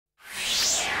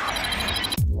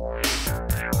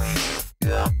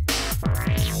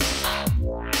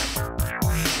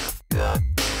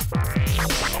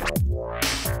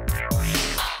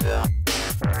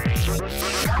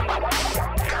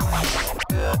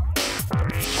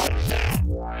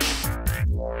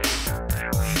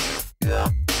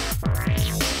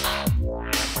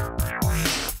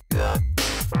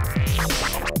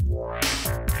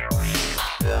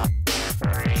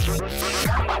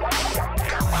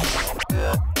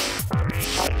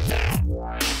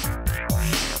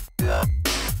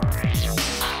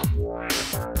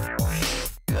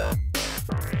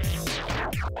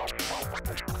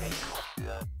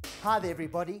Hi there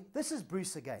everybody, this is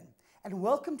Bruce again, and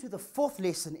welcome to the fourth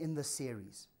lesson in this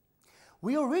series.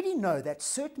 We already know that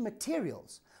certain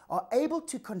materials are able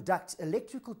to conduct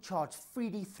electrical charge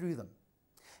freely through them.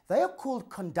 They are called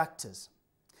conductors.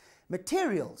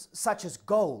 Materials such as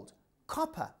gold,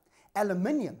 copper,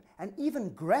 aluminium, and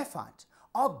even graphite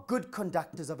are good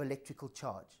conductors of electrical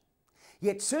charge.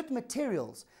 Yet certain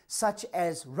materials such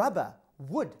as rubber,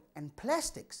 wood, and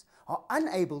plastics are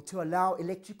unable to allow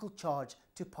electrical charge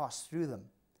to pass through them.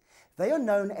 They are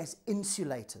known as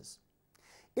insulators.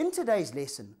 In today's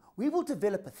lesson, we will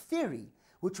develop a theory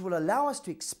which will allow us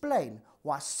to explain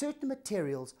why certain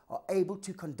materials are able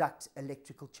to conduct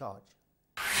electrical charge.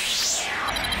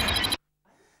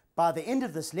 By the end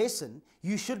of this lesson,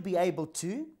 you should be able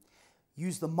to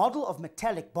use the model of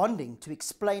metallic bonding to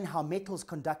explain how metals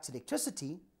conduct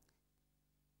electricity,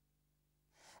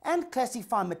 and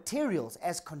classify materials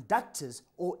as conductors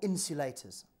or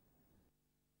insulators.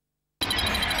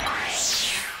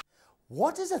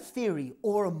 What is a theory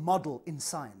or a model in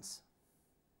science?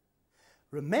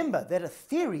 Remember that a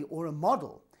theory or a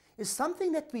model is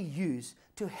something that we use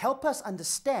to help us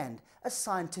understand a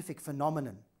scientific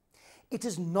phenomenon. It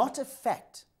is not a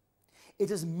fact.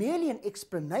 It is merely an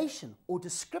explanation or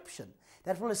description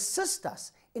that will assist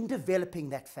us in developing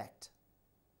that fact.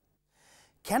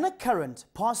 Can a current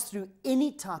pass through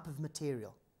any type of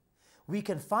material? We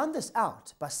can find this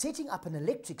out by setting up an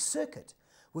electric circuit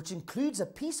which includes a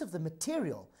piece of the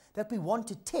material that we want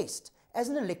to test as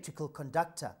an electrical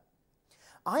conductor.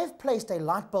 I have placed a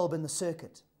light bulb in the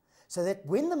circuit so that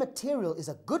when the material is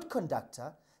a good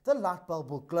conductor, the light bulb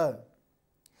will glow.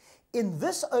 In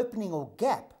this opening or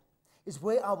gap is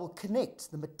where I will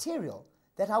connect the material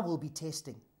that I will be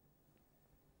testing.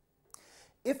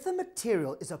 If the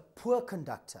material is a poor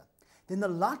conductor, then the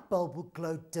light bulb will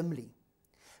glow dimly.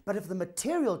 But if the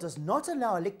material does not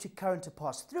allow electric current to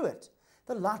pass through it,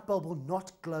 the light bulb will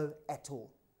not glow at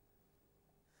all.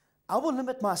 I will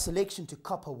limit my selection to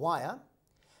copper wire,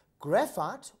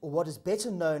 graphite, or what is better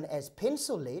known as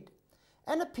pencil lead,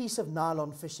 and a piece of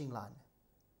nylon fishing line,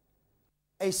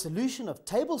 a solution of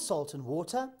table salt in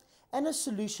water, and a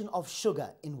solution of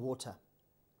sugar in water.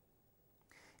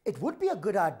 It would be a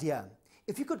good idea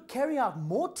if you could carry out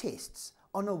more tests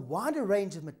on a wider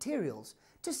range of materials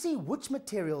to see which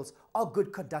materials are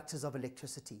good conductors of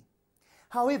electricity.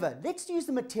 However, let's use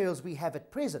the materials we have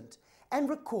at present and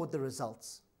record the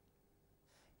results.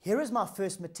 Here is my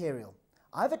first material.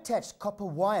 I've attached copper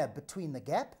wire between the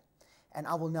gap, and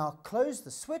I will now close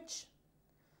the switch.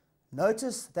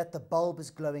 Notice that the bulb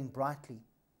is glowing brightly.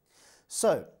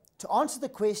 So, to answer the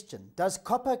question, does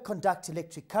copper conduct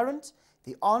electric current?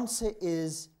 The answer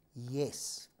is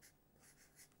yes.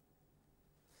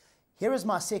 Here is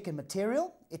my second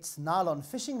material. It's nylon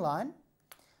fishing line.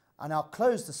 I now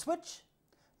close the switch.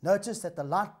 Notice that the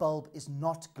light bulb is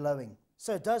not glowing.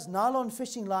 So does nylon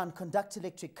fishing line conduct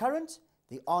electric current?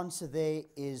 The answer there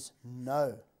is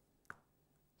no.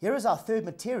 Here is our third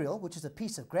material, which is a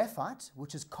piece of graphite,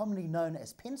 which is commonly known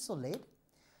as pencil lead.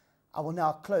 I will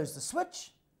now close the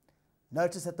switch.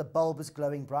 Notice that the bulb is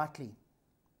glowing brightly.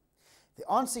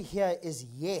 The answer here is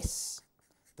yes.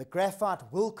 The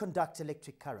graphite will conduct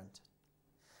electric current.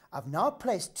 I've now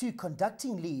placed two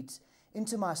conducting leads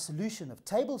into my solution of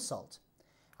table salt.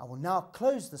 I will now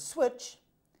close the switch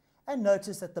and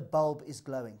notice that the bulb is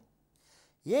glowing.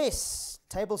 Yes,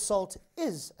 table salt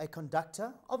is a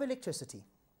conductor of electricity.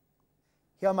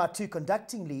 Here are my two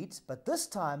conducting leads, but this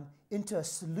time into a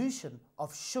solution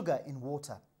of sugar in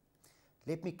water.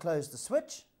 Let me close the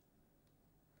switch.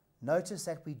 Notice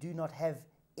that we do not have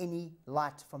any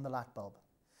light from the light bulb.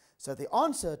 So the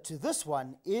answer to this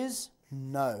one is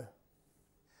no.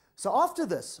 So after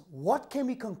this, what can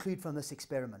we conclude from this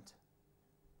experiment?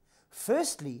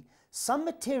 Firstly, some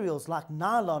materials like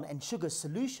nylon and sugar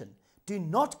solution do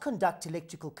not conduct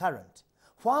electrical current,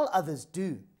 while others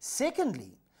do.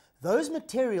 Secondly, those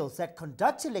materials that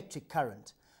conduct electric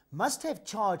current must have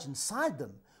charge inside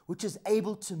them which is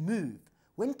able to move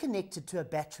when connected to a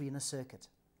battery in a circuit.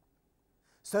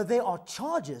 So there are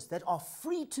charges that are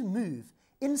free to move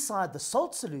inside the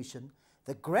salt solution,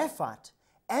 the graphite,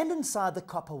 and inside the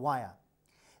copper wire.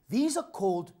 These are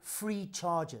called free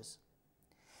charges.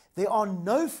 There are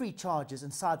no free charges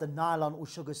inside the nylon or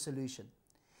sugar solution.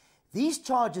 These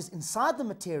charges inside the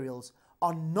materials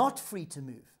are not free to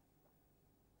move.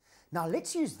 Now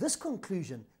let's use this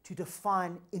conclusion to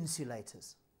define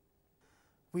insulators.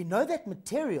 We know that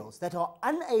materials that are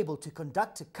unable to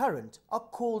conduct a current are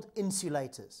called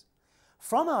insulators.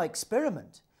 From our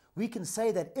experiment, we can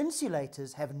say that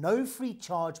insulators have no free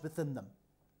charge within them.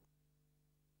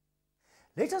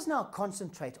 Let us now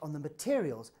concentrate on the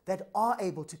materials that are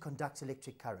able to conduct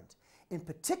electric current. In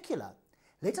particular,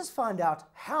 let us find out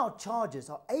how charges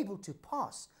are able to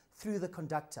pass through the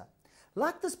conductor,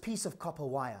 like this piece of copper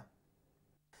wire.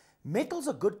 Metals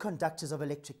are good conductors of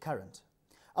electric current.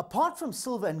 Apart from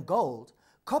silver and gold,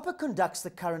 copper conducts the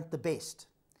current the best.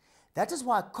 That is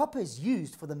why copper is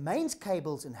used for the mains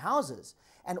cables in houses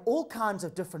and all kinds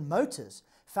of different motors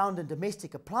found in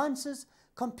domestic appliances,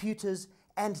 computers,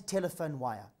 and telephone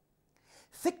wire.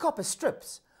 Thick copper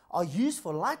strips are used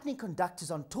for lightning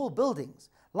conductors on tall buildings,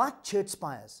 like church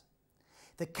spires.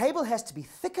 The cable has to be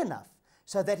thick enough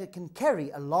so that it can carry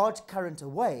a large current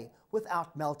away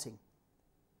without melting.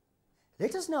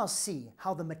 Let us now see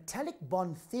how the metallic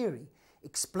bond theory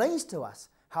explains to us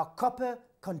how copper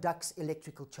conducts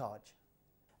electrical charge.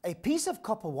 A piece of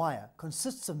copper wire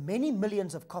consists of many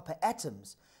millions of copper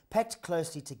atoms packed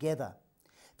closely together.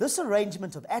 This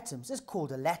arrangement of atoms is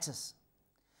called a lattice.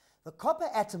 The copper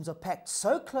atoms are packed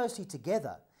so closely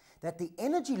together that the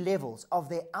energy levels of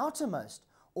their outermost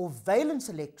or valence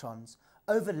electrons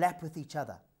overlap with each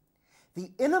other.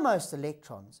 The innermost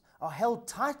electrons are held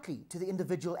tightly to the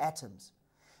individual atoms,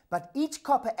 but each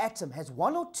copper atom has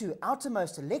one or two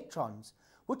outermost electrons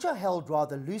which are held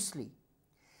rather loosely.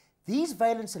 These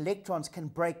valence electrons can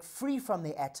break free from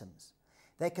their atoms.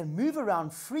 They can move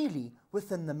around freely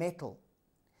within the metal.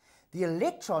 The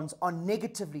electrons are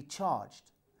negatively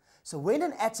charged, so when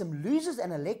an atom loses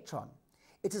an electron,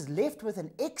 it is left with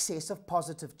an excess of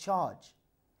positive charge.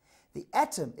 The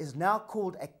atom is now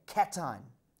called a cation,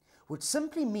 which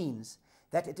simply means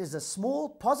that it is a small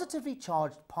positively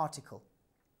charged particle.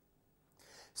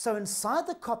 So inside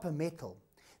the copper metal,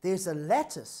 there is a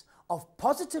lattice of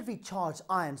positively charged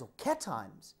ions or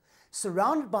cations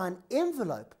surrounded by an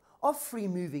envelope of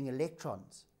free-moving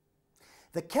electrons.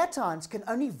 The cations can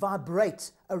only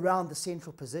vibrate around the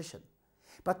central position,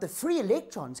 but the free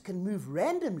electrons can move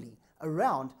randomly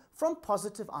around from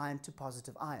positive ion to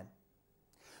positive ion.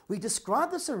 We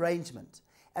describe this arrangement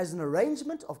as an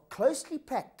arrangement of closely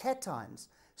packed cations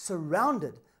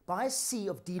surrounded by a sea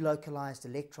of delocalized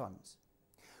electrons.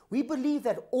 We believe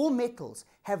that all metals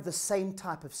have the same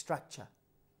type of structure.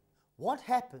 What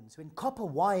happens when copper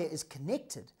wire is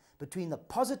connected between the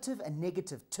positive and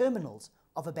negative terminals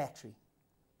of a battery?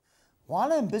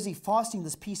 While I'm busy fastening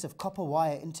this piece of copper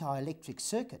wire into our electric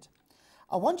circuit,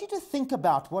 I want you to think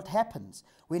about what happens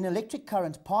when electric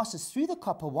current passes through the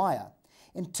copper wire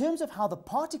in terms of how the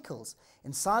particles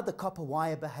inside the copper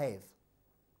wire behave.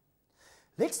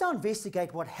 Let's now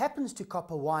investigate what happens to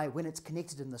copper wire when it's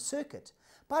connected in the circuit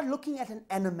by looking at an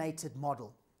animated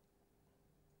model.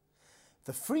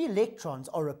 The free electrons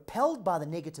are repelled by the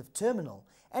negative terminal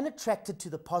and attracted to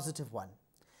the positive one.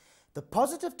 The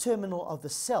positive terminal of the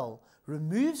cell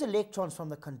removes electrons from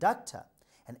the conductor,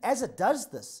 and as it does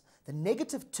this, the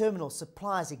negative terminal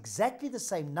supplies exactly the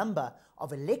same number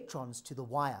of electrons to the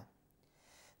wire.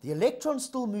 The electrons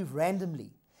still move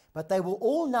randomly, but they will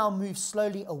all now move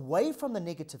slowly away from the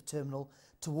negative terminal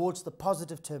towards the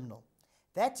positive terminal.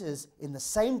 That is, in the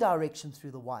same direction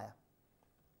through the wire.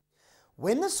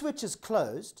 When the switch is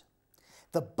closed,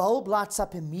 the bulb lights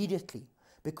up immediately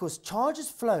because charge is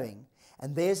flowing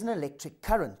and there's an electric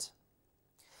current.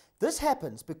 This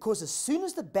happens because as soon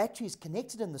as the battery is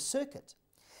connected in the circuit,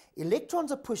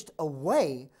 electrons are pushed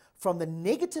away from the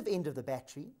negative end of the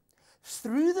battery,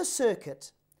 through the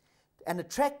circuit, and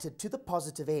attracted to the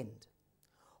positive end.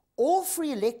 All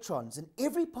free electrons in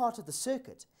every part of the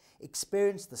circuit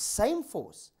experience the same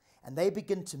force, and they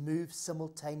begin to move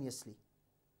simultaneously.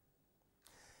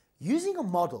 Using a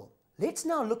model, let's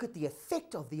now look at the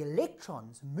effect of the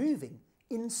electrons moving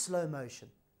in slow motion.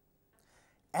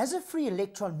 As a free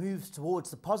electron moves towards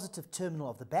the positive terminal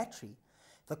of the battery,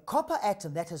 the copper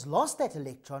atom that has lost that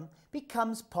electron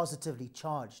becomes positively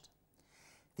charged.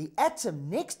 The atom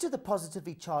next to the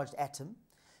positively charged atom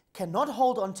cannot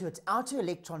hold onto its outer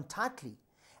electron tightly,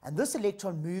 and this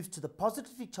electron moves to the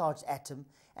positively charged atom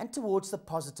and towards the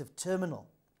positive terminal.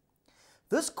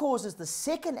 This causes the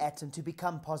second atom to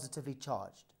become positively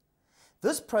charged.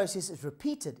 This process is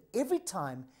repeated every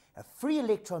time a free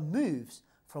electron moves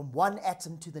from one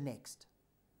atom to the next.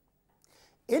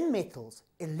 In metals,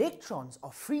 electrons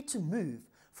are free to move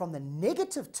from the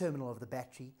negative terminal of the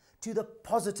battery to the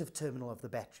positive terminal of the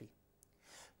battery.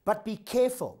 But be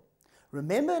careful.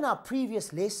 Remember in our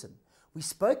previous lesson, we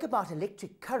spoke about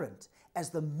electric current as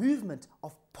the movement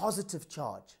of positive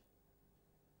charge.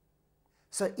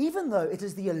 So even though it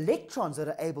is the electrons that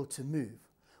are able to move,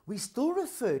 we still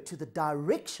refer to the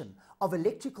direction of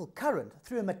electrical current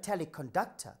through a metallic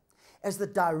conductor as the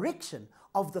direction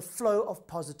of the flow of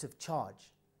positive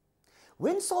charge.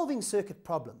 When solving circuit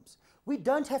problems, We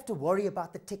don't have to worry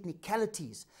about the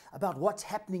technicalities, about what's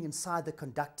happening inside the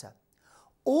conductor.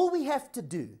 All we have to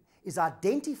do is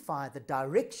identify the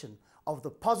direction of the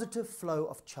positive flow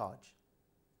of charge.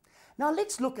 Now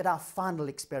let's look at our final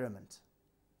experiment.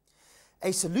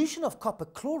 A solution of copper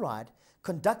chloride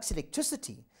conducts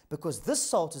electricity because this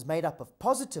salt is made up of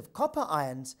positive copper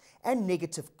ions and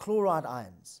negative chloride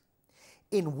ions.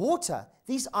 In water,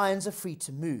 these ions are free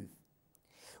to move.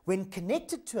 When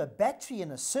connected to a battery in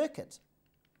a circuit,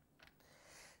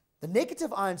 the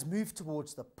negative ions move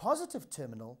towards the positive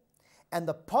terminal and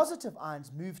the positive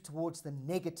ions move towards the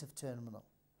negative terminal.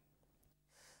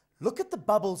 Look at the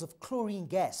bubbles of chlorine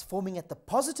gas forming at the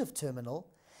positive terminal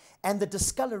and the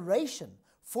discoloration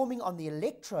forming on the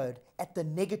electrode at the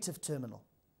negative terminal.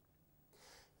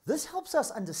 This helps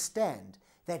us understand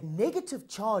that negative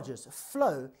charges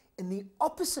flow in the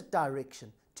opposite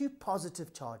direction to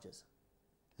positive charges.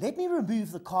 Let me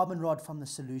remove the carbon rod from the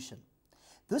solution.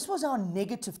 This was our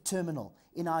negative terminal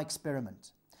in our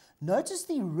experiment. Notice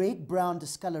the red-brown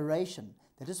discoloration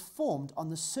that is formed on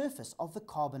the surface of the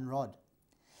carbon rod.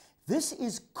 This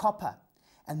is copper,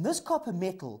 and this copper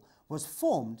metal was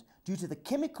formed due to the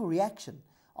chemical reaction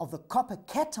of the copper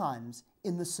cations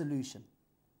in the solution.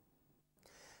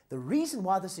 The reason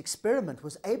why this experiment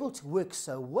was able to work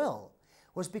so well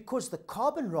was because the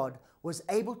carbon rod was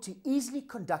able to easily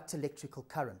conduct electrical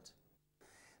current.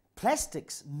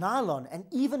 Plastics, nylon, and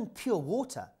even pure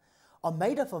water are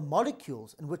made up of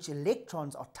molecules in which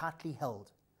electrons are tightly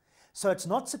held. So it's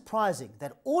not surprising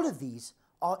that all of these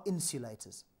are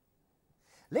insulators.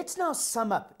 Let's now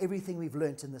sum up everything we've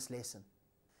learnt in this lesson.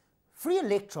 Free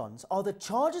electrons are the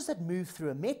charges that move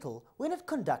through a metal when it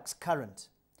conducts current.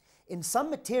 In some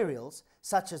materials,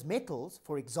 such as metals,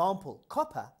 for example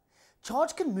copper,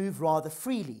 charge can move rather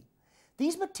freely.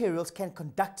 These materials can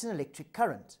conduct an electric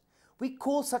current. We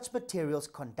call such materials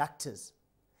conductors.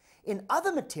 In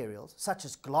other materials, such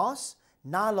as glass,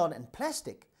 nylon, and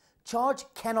plastic, charge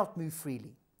cannot move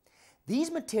freely.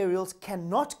 These materials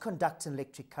cannot conduct an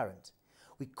electric current.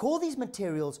 We call these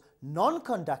materials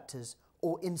non-conductors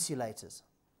or insulators.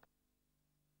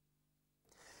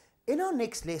 In our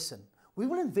next lesson, we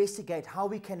will investigate how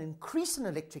we can increase an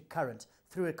electric current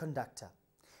through a conductor.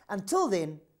 Until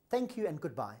then, thank you and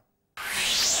goodbye.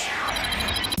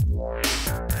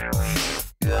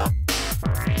 Yeah.